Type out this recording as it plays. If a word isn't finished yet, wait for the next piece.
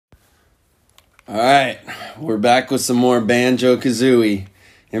Alright, we're back with some more Banjo-Kazooie.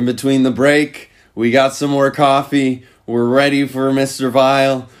 In between the break, we got some more coffee. We're ready for Mr.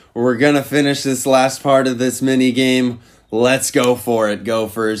 Vile. We're gonna finish this last part of this mini game. Let's go for it,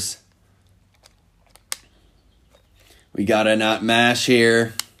 Gophers. We gotta not mash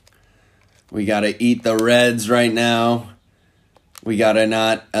here. We gotta eat the reds right now. We gotta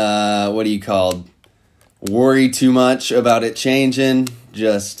not, worry too much about it changing.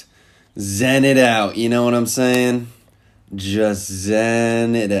 Just zen it out, you know what I'm saying? Just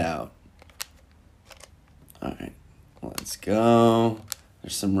zen it out. Alright, let's go.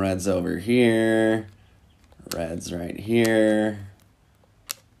 There's some reds over here. Reds right here.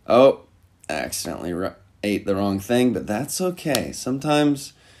 Oh, I accidentally ate the wrong thing, but that's okay.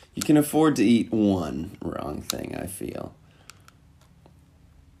 Sometimes you can afford to eat one wrong thing, I feel.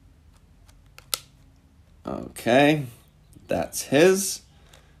 Okay, that's his.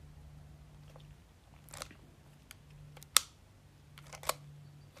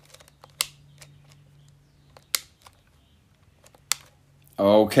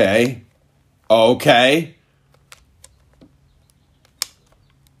 Okay.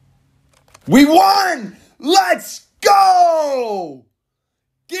 We won! Let's go!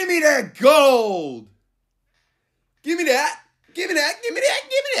 Give me that gold! Give me that! Give me that! Give me that!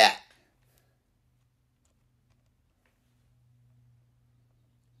 Give me that!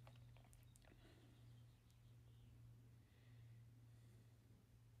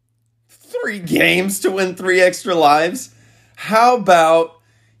 Three games to win 3 extra lives? How about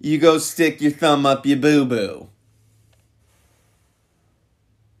you go stick your thumb up your boo-boo?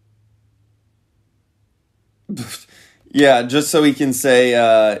 Yeah, just so he can say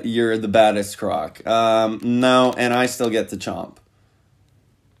you're the baddest croc. No, and I still get to chomp.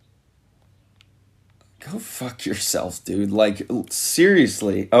 Go fuck yourself, dude. Like,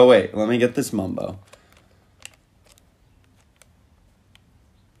 seriously. Oh, wait, let me get this mumbo.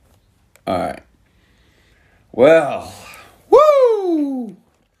 Alright. Well, woo!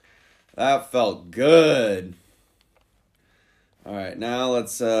 That felt good. Alright, now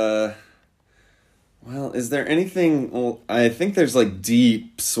let's, well, is there anything... Well, I think there's, like,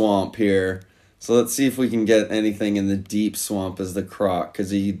 deep swamp here. So let's see if we can get anything in the deep swamp as the croc,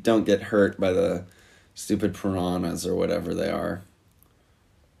 because you don't get hurt by the stupid piranhas or whatever they are.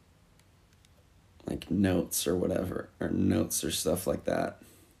 Like notes or whatever, or notes or stuff like that.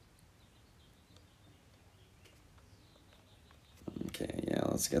 Okay, yeah,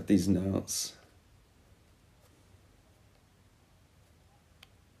 let's get these notes.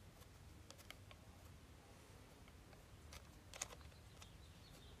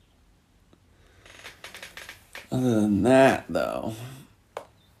 Other than that, though,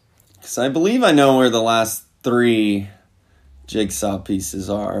 because I believe I know where the last 3 Jigsaw pieces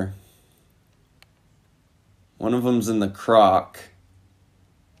are. One of them's in the croc,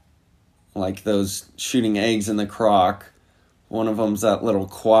 like those shooting eggs in the croc. One of them's that little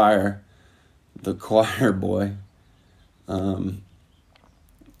choir, the choir boy. And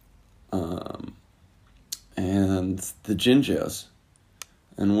the Jinjos.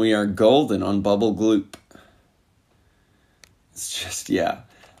 And we are golden on Bubblegloop. It's just, yeah.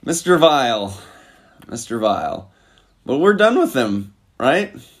 Mr. Vile. But we're done with him,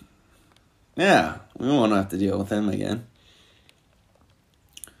 right? Yeah, we won't have to deal with him again.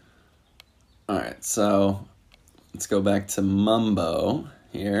 Alright, so let's go back to Mumbo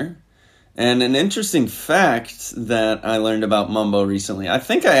here. And an interesting fact that I learned about Mumbo recently, I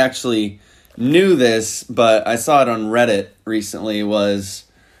think I actually knew this, but I saw it on Reddit recently, was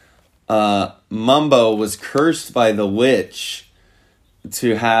Mumbo was cursed by the witch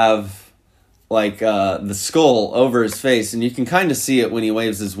to have, like, the skull over his face, and you can kind of see it when he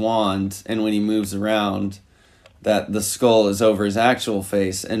waves his wand and when he moves around, that the skull is over his actual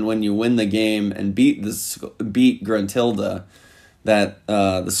face. And when you win the game and beat Gruntilda, that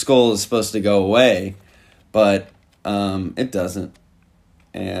the skull is supposed to go away, but it doesn't.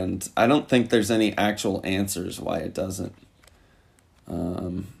 And I don't think there's any actual answers why it doesn't.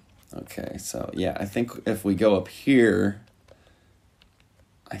 Okay, so yeah, I think if we go up here,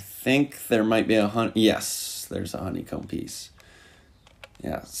 I think there might be a yes, there's a honeycomb piece.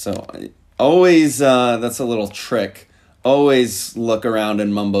 Yeah, so always, that's a little trick. Always look around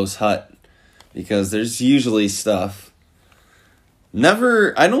in Mumbo's hut, because there's usually stuff.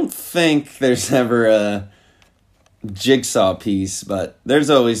 I don't think there's ever a Jigsaw piece, but there's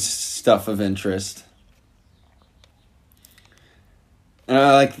always stuff of interest. And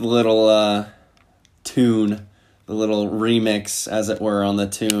I like the little tune, the little remix, as it were, on the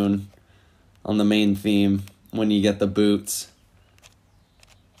tune, on the main theme, when you get the boots.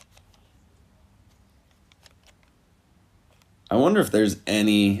 I wonder if there's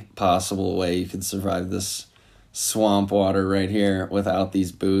any possible way you could survive this swamp water right here without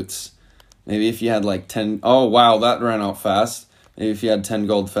these boots. Maybe if you had like 10... Oh, wow, that ran out fast. Maybe if you had 10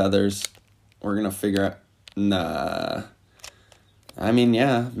 gold feathers. We're going to figure out... Nah. I mean,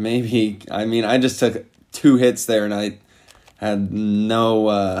 yeah, maybe. I mean, I just took 2 hits there and I had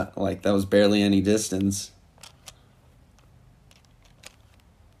no... like, that was barely any distance.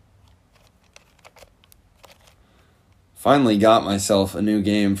 Finally got myself a new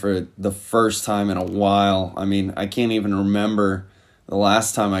game for the first time in a while. I mean, I can't even remember the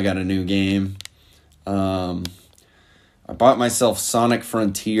last time I got a new game. I bought myself Sonic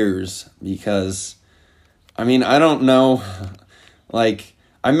Frontiers because, I mean, I don't know. Like,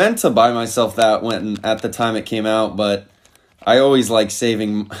 I meant to buy myself that when at the time it came out, but I always like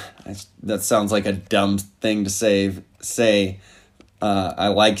saving. That sounds like a dumb thing to say. I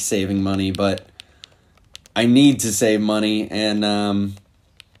like saving money, but I need to save money, and,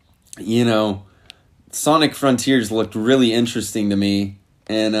 you know, Sonic Frontiers looked really interesting to me,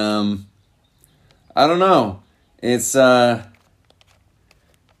 and, I don't know, it's,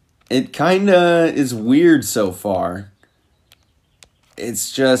 it kinda is weird so far.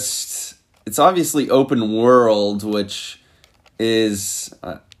 It's just, it's obviously open world, which is,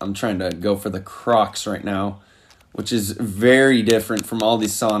 I'm trying to go for the Crocs right now, which is very different from all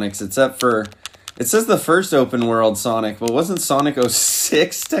these Sonics, except for... It says the first open world Sonic, but wasn't Sonic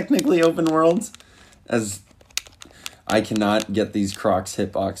 06 technically open world? As I cannot get these Crocs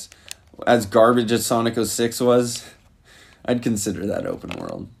hitbox. As garbage as Sonic 06 was, I'd consider that open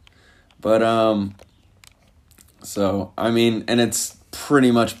world. But, so, I mean, and it's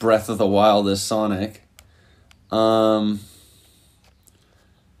pretty much Breath of the Wild as Sonic. Okay,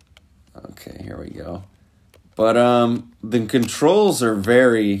 here we go. But, the controls are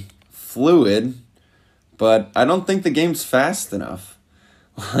very fluid, but I don't think the game's fast enough.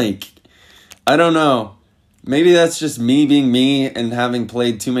 Like, I don't know. Maybe that's just me being me and having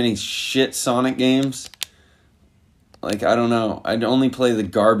played too many shit Sonic games. Like, I don't know. I'd only play the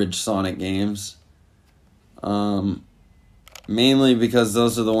garbage Sonic games. Mainly because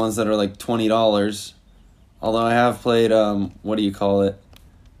those are the ones that are like $20. Although I have played, what do you call it?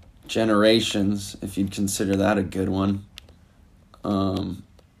 Generations, if you'd consider that a good one.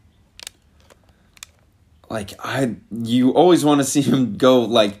 Like, you always want to see him go,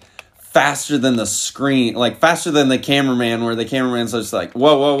 like, faster than the screen, like, faster than the cameraman, where the cameraman's just like,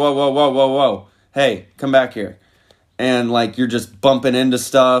 whoa, whoa, whoa, whoa, whoa, whoa, whoa, hey, come back here. And, like, you're just bumping into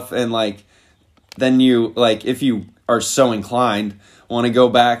stuff, and, like, then you, like, if you are so inclined, want to go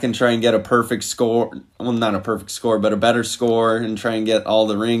back and try and get a perfect score, well, not a perfect score, but a better score, and try and get all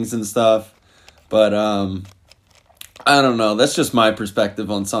the rings and stuff. But, I don't know, that's just my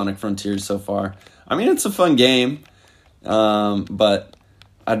perspective on Sonic Frontiers so far. I mean, it's a fun game, but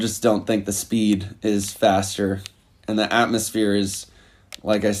I just don't think the speed is faster. And the atmosphere is,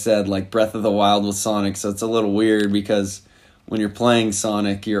 like I said, like Breath of the Wild with Sonic, so it's a little weird because when you're playing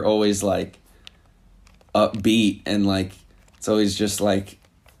Sonic, you're always, like, upbeat, and, like, it's always just, like,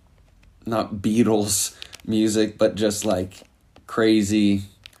 not Beatles music, but just, like, crazy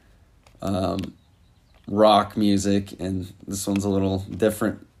rock music, and this one's a little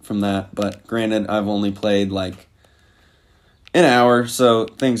different from that, but granted, I've only played like an hour, so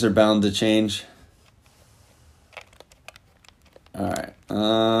things are bound to change. Alright,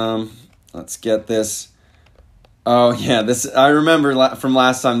 let's get this. Oh yeah, this, I remember from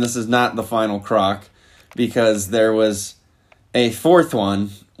last time, this is not the final Croc, because there was a 4th one,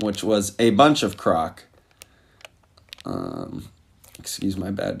 which was a bunch of Croc. Excuse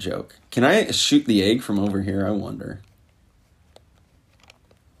my bad joke. Can I shoot the egg from over here? I wonder.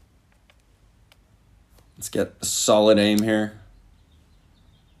 Let's get a solid aim here.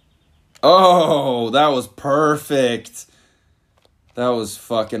 Oh, that was perfect. That was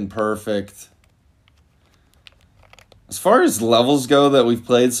fucking perfect. As far as levels go that we've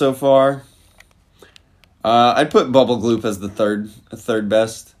played so far, I'd put Bubblegloop as the third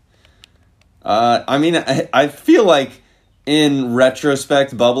best. I mean, I feel like in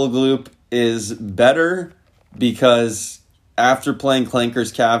retrospect, Bubblegloop is better because after playing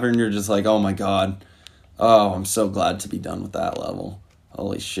Clanker's Cavern, you're just like, oh my god. Oh, I'm so glad to be done with that level.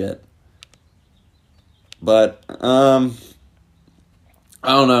 Holy shit. But, I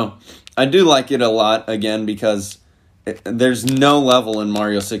don't know. I do like it a lot, again, because there's no level in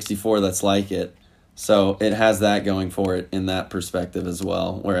Mario 64 that's like it. So it has that going for it in that perspective as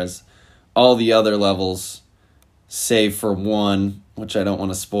well. Whereas all the other levels, save for one, which I don't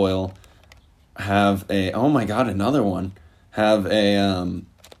want to spoil, have a... Oh my god, another one. Have a...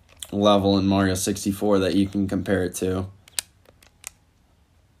 level in Mario 64 that you can compare it to.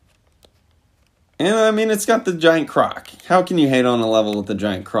 And I mean, it's got the giant croc. How can you hate on a level with the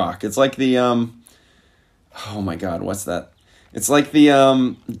giant croc? It's like the, oh my god, what's that? It's like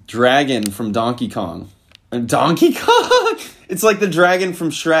the, dragon from Donkey Kong. Donkey Kong? It's like the dragon from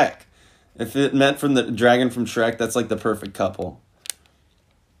Shrek. If it meant from the dragon from Shrek, that's like the perfect couple.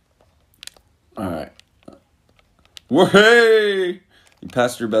 Alright. Hey! You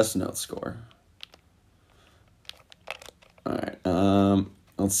passed your best note score. Alright,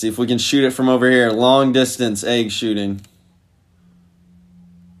 let's see if we can shoot it from over here. Long distance egg shooting.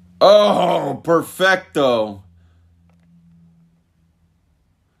 Oh, perfecto.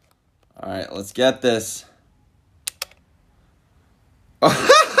 Alright, let's get this.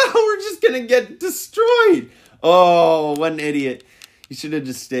 We're just gonna get destroyed. Oh, what an idiot. You should have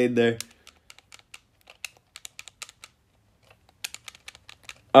just stayed there.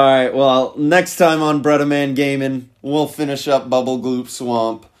 Alright, well, next time on Brother Man Gaming, we'll finish up Bubblegloop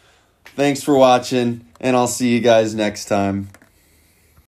Swamp. Thanks for watching, and I'll see you guys next time.